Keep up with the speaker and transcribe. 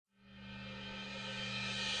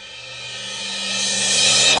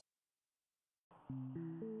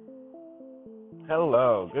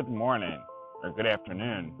Hello, good morning, or good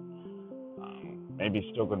afternoon. Maybe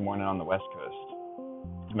still good morning on the West Coast.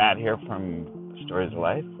 It's Matt here from Stories of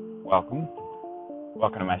Life. Welcome.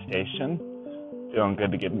 Welcome to my station. Feeling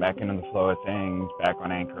good to get back into the flow of things, back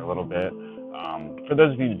on Anchor a little bit. For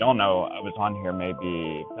those of you who don't know, I was on here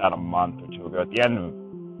maybe about a month or two ago, at the end of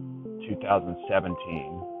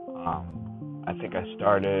 2017. I think I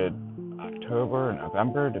started October,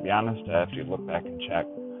 November, to be honest. I have to look back and check.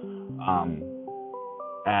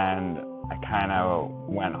 And I kind of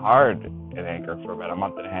went hard at Anchor for about a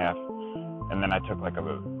month and a half, and then I took like a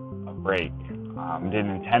break.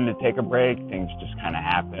 Didn't intend to take a break. Things just kind of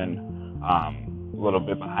happened. A little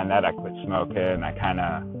bit behind that, I quit smoking. I kind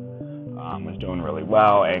of was doing really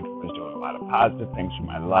well. Anchor was doing a lot of positive things for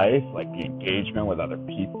my life, like the engagement with other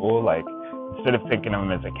people. Like, instead of thinking of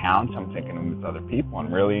them as accounts, I'm thinking of them as other people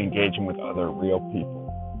and really engaging with other real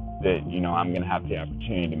people that, I'm going to have the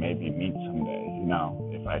opportunity to maybe meet someday,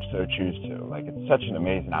 if I so choose to. Like, it's such an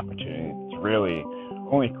amazing opportunity. It's really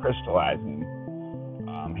only crystallizing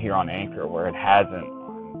here on Anchor, where it hasn't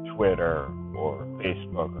on Twitter or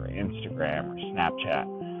Facebook or Instagram or Snapchat.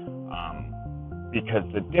 Because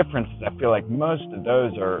the difference is, I feel like most of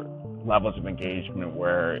those are levels of engagement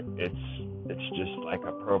where it's just like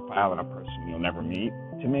a profile and a person you'll never meet,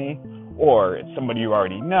 to me, or it's somebody you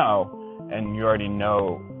already know, and you already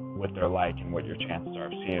know what they're like and what your chances are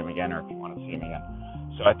of seeing them again, or if you want to see them again.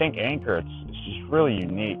 So I think Anchor, it's just really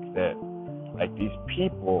unique that, like, these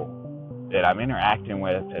people that I'm interacting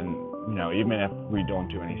with, and even if we don't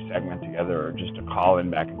do any segment together or just a call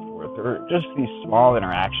in back and forth, or just these small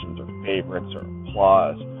interactions or favorites or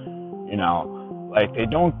applause, like, they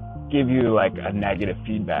don't give you like a negative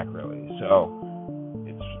feedback really. So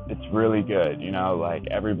it's really good, like,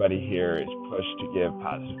 everybody here is pushed to give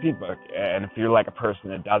positive feedback. And if you're like a person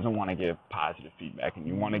that doesn't want to give positive feedback and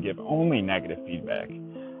you want to give only negative feedback,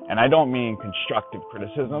 and I don't mean constructive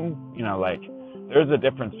criticism, like, there's a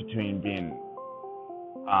difference between being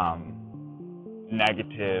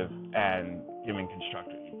negative and giving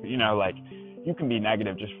constructive. Like, you can be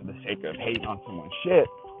negative just for the sake of hating on someone's shit,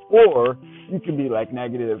 or you can be like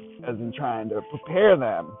negative as in trying to prepare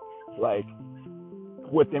them, like,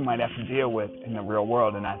 what they might have to deal with in the real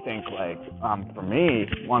world. And I think, like, for me,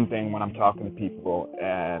 one thing when I'm talking to people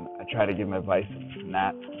and I try to give them advice and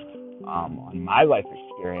that, on my life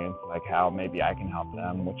experience, like how maybe I can help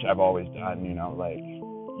them, which I've always done, like,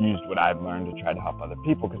 used what I've learned to try to help other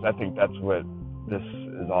people, because I think that's what this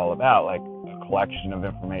is all about, like a collection of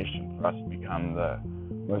information for us to become the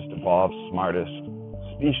most evolved, smartest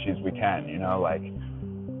species we can, like,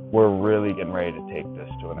 we're really getting ready to take this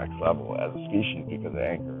to a next level as a species because of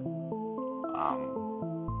Anchor.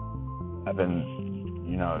 I've been,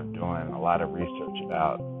 doing a lot of research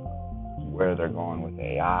about where they're going with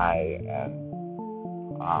AI and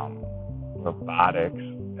robotics,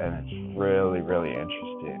 and it's really, really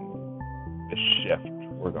interesting, the shift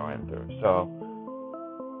we're going through. So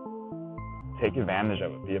take advantage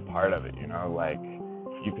of it, be a part of it, like,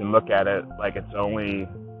 you can look at it like it's only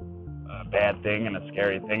a bad thing and a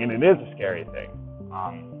scary thing, and it is a scary thing.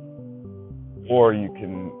 Or you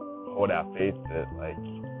can hold out faith that, like,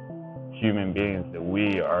 human beings, that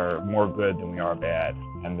we are more good than we are bad,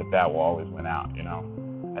 and that will always win out,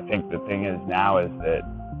 I think the thing is now is that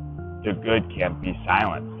the good can't be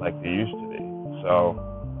silenced like they used to be. So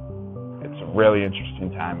it's a really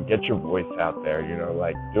interesting time. Get your voice out there,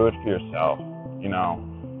 like, do it for yourself.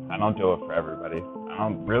 I don't do it for everybody. I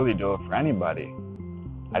don't really do it for anybody.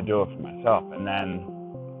 I do it for myself. And then,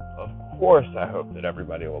 of course, I hope that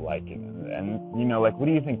everybody will like it. And like, what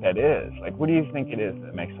do you think that is? Like, what do you think it is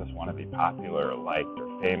that makes us want to be popular or liked or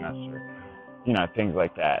famous or, things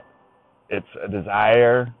like that? It's a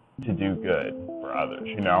desire to do good for others,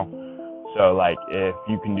 So, like, if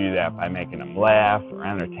you can do that by making them laugh or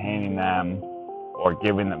entertaining them or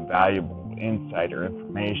giving them valuable insight or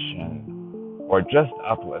information or just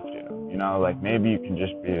uplifting them, like, maybe you can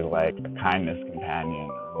just be like a kindness companion,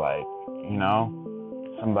 or like,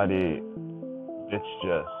 somebody that's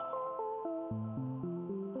just,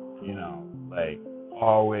 like,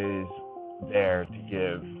 always there to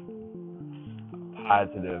give a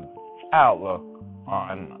positive outlook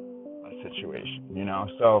on a situation,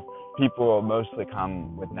 So people mostly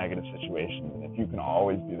come with negative situations, and if you can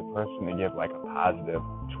always be the person to give, like, a positive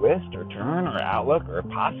twist or turn or outlook or a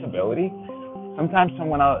possibility, sometimes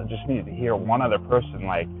someone else just needs to hear one other person,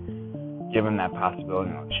 like, give them that possibility,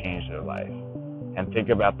 and it'll change their life. And think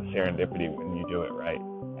about the serendipity when you do it right,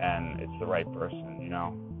 and it's the right person,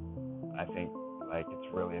 I think, like, it's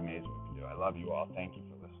really amazing what you do. I love you all. Thank you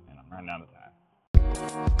for listening. I'm running out of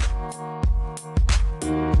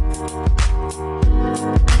time.